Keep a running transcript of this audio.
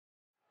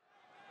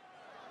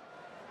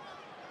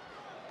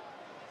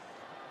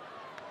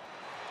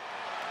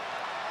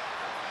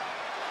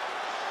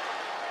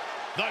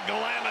the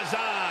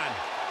Glamazon.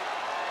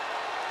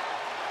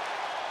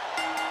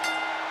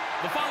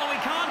 The following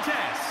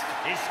contest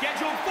is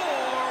scheduled for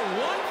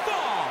one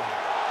fall.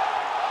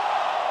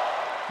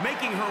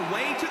 Making her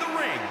way to the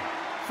ring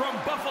from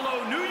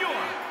Buffalo, New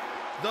York,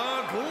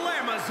 the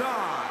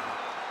Glamazon,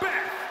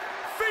 Beth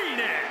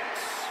Phoenix.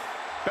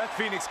 Beth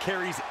Phoenix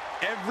carries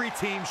every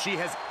team she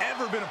has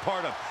ever been a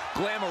part of.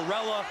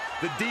 Glamarella,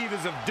 the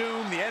Divas of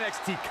Doom, the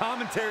NXT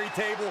commentary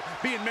table,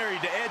 being married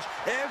to Edge.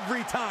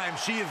 Every time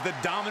she is the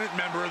dominant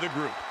member of the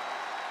group.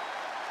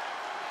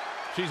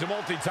 She's a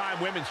multi-time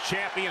women's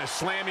champion, a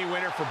Slammy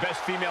winner for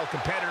Best Female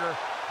Competitor,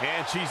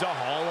 and she's a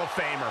Hall of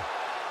Famer.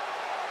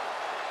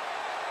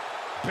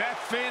 Beth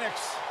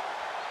Phoenix,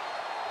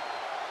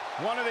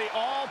 one of the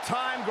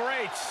all-time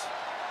greats.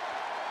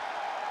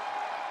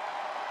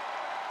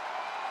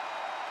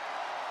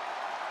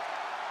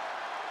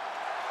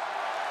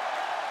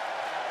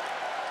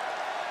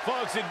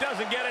 Folks, it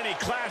doesn't get any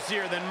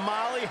classier than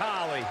Molly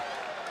Holly.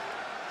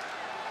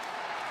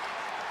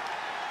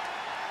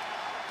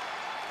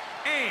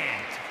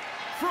 And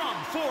from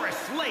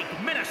Forest Lake,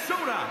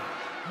 Minnesota,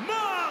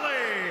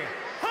 Molly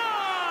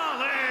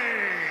Holly.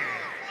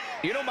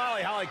 You know,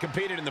 Molly Holly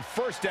competed in the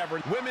first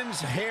ever women's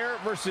hair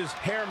versus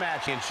hair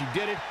match, and she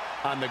did it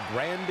on the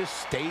grandest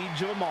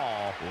stage of them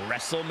all,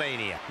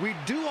 WrestleMania. We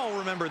do all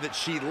remember that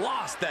she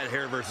lost that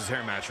hair versus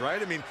hair match,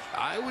 right? I mean,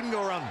 I wouldn't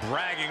go around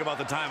bragging about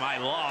the time I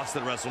lost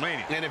at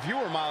WrestleMania. And if you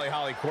were Molly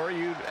Holly, Corey,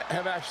 you'd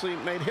have actually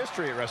made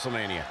history at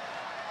WrestleMania.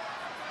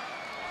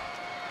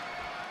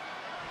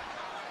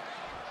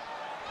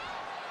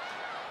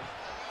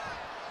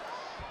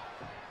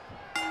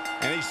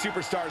 And these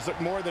superstars look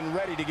more than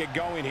ready to get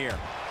going here.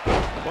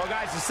 Well,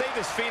 guys, to say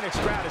this Phoenix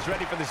crowd is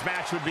ready for this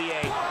match would be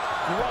a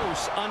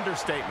gross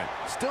understatement.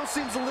 Still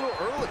seems a little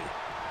early.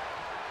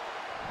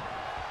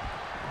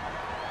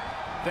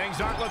 Things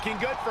aren't looking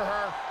good for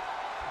her.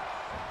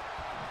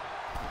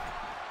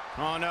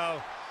 Oh,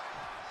 no.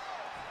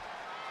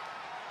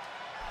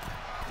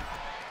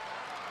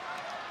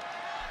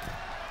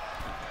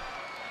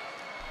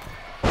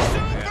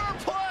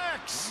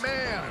 Superplex!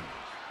 Man.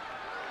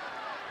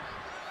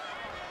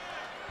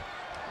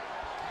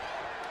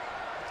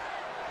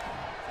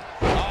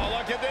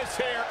 Look at this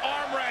here,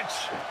 arm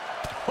wrench.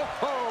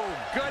 Oh,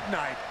 good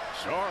night.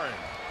 Sorry.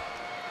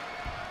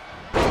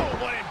 Oh,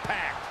 what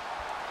impact.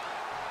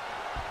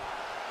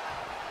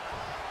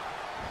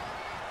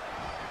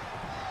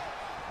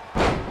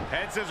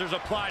 Head scissors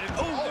applied. And,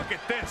 oh, look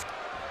at this.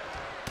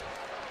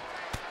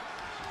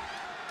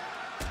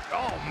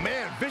 Oh,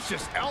 man,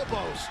 vicious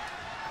elbows.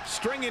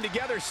 Stringing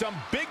together some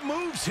big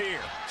moves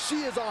here.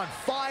 She is on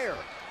fire.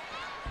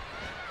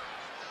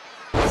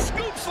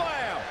 Scoop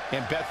slam!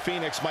 And Beth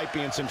Phoenix might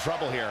be in some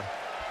trouble here.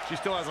 She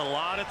still has a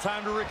lot of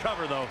time to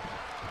recover, though.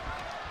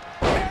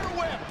 Hair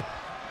whip!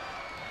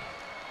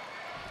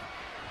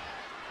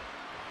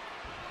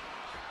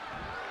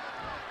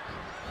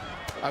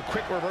 A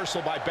quick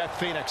reversal by Beth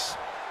Phoenix.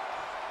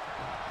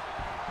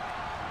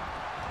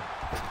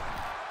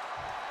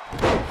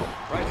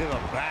 Right to the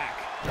back.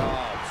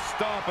 Oh,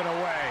 stomping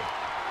away.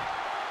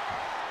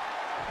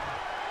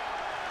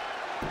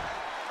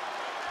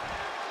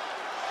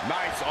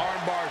 Nice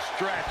armbar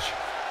stretch.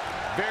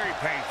 Very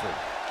painful.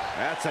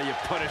 That's how you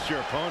punish your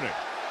opponent.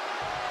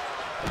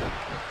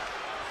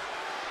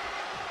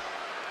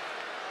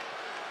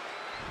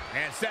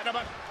 And setting him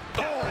up.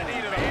 Oh, the knee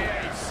to the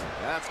face.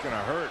 That's going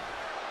to hurt.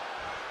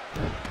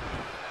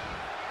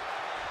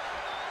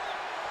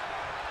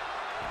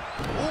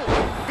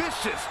 Oh,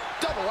 vicious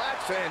double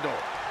axe handle.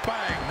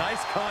 Bang,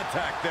 nice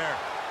contact there.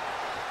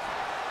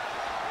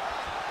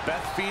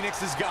 Beth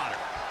Phoenix has got her.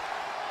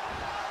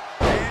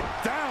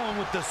 Down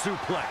with the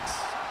suplex.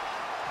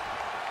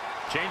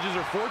 Changes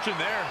her fortune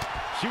there.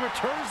 She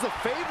returns the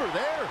favor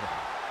there.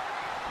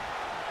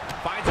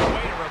 Finds a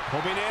way to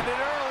hoping to end it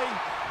early.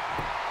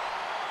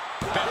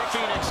 Beth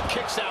Phoenix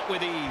kicks out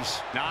with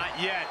ease. Not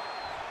yet.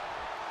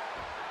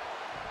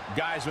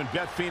 Guys, when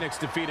Beth Phoenix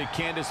defeated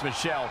Candice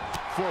Michelle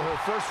for her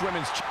first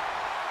women's...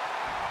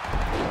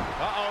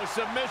 Uh-oh,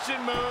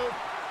 submission move.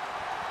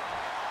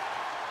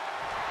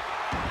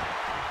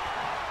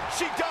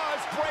 She does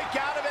break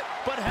out of it,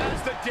 but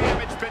has the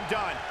damage been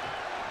done?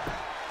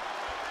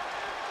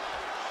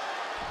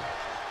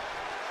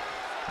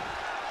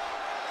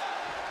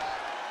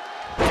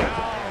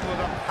 Down with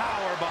a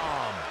power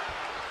bomb.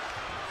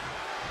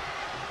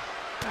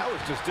 That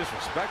was just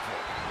disrespectful.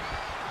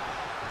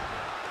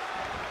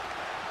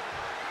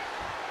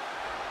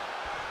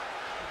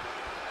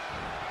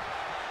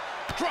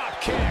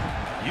 Drop kick.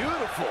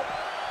 Beautiful.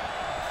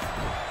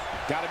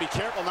 Got to be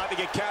careful not to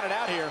get counted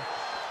out here.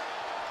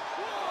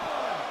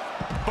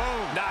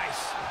 Boom.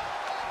 Nice.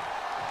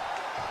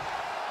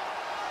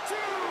 2.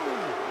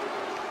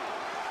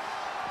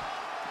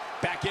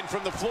 Back in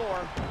from the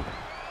floor.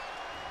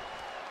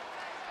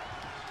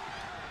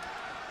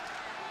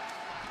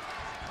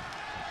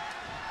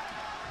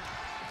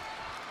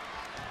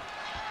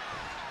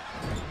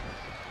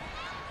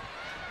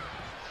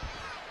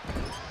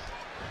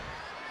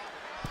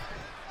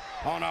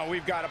 Oh, no,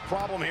 we've got a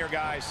problem here,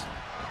 guys.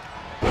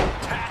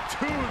 Tap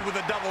tattooed with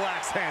a double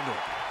axe handle.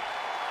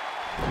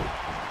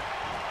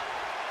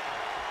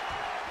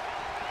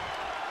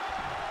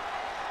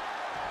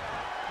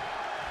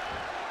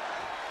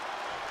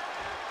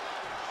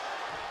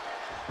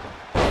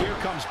 Here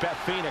comes Beth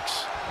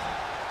Phoenix.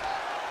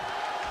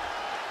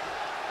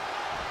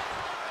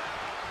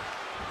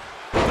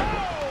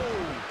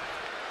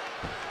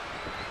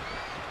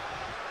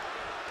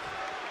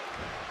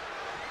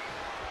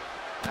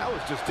 That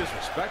was just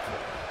disrespectful.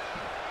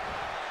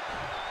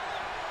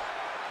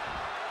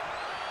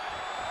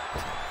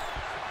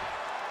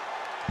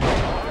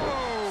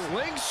 Oh,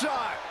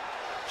 slingshot.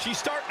 She's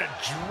starting to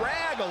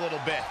drag a little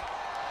bit.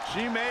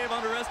 She may have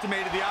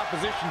underestimated the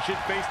opposition she'd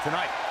face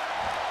tonight.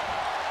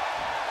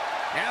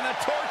 And the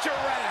torture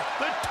rack.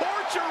 The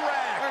torture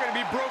rack. They're going to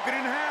be broken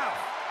in half.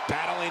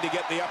 Battling to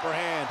get the upper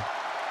hand.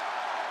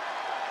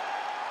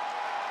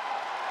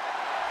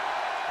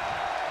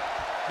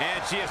 And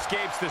she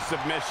escapes the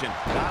submission.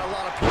 Not a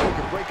lot of people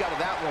can break out of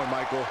that one,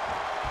 Michael.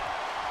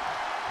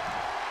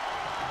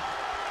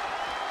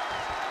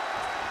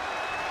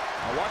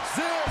 Now watch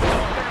this.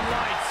 Northern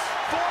Lights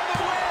for the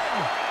win.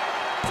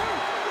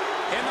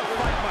 And the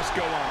fight must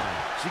go on.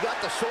 She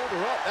got the shoulder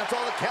up. That's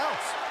all that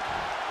counts.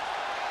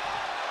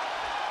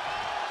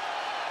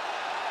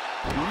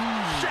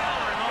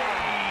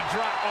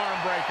 Drop arm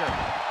breaker.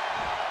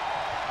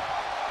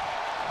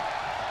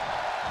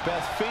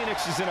 Beth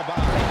Phoenix is in a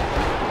bind.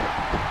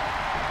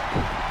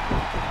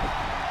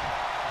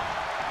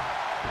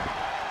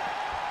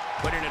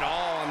 Putting it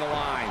all on the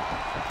line.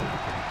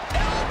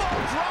 Elbow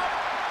drop.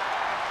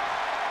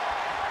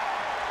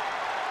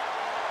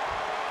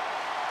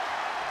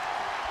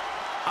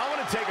 I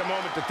want to take a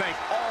moment to thank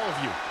all of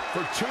you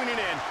for tuning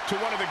in to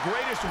one of the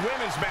greatest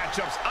women's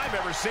matchups I've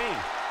ever seen.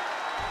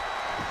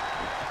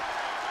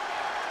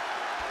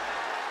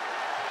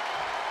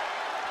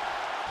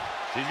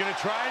 She's going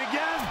to try it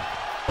again.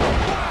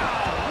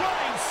 Wow!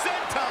 Running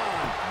senton!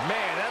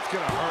 Man, that's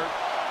going to hurt.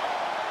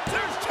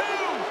 There's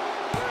two!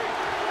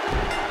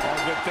 All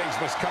good things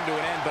must come to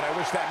an end, but I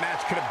wish that match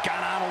could have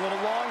gone on a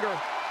little longer.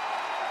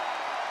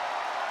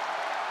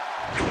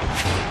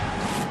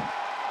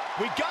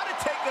 We got to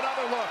take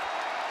another look.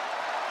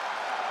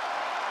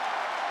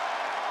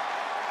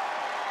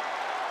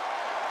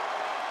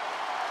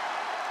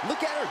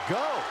 Look at her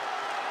go.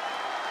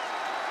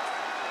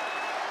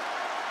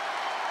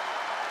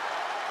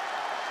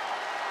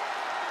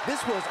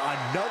 This was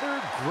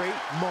another great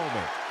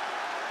moment.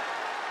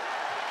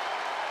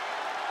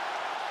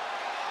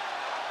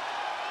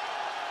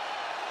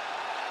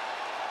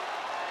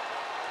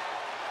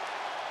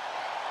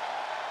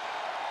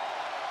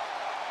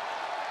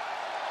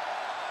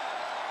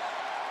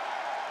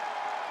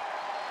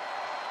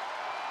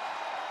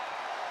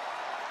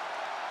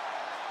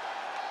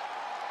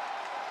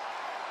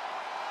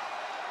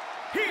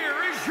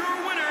 Here is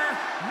your winner,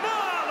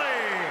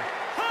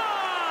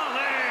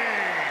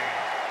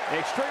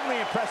 Extremely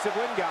impressive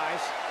win,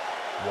 guys.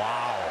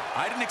 Wow.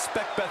 I didn't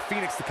expect Beth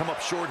Phoenix to come up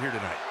short here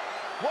tonight.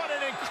 What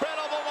an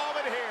incredible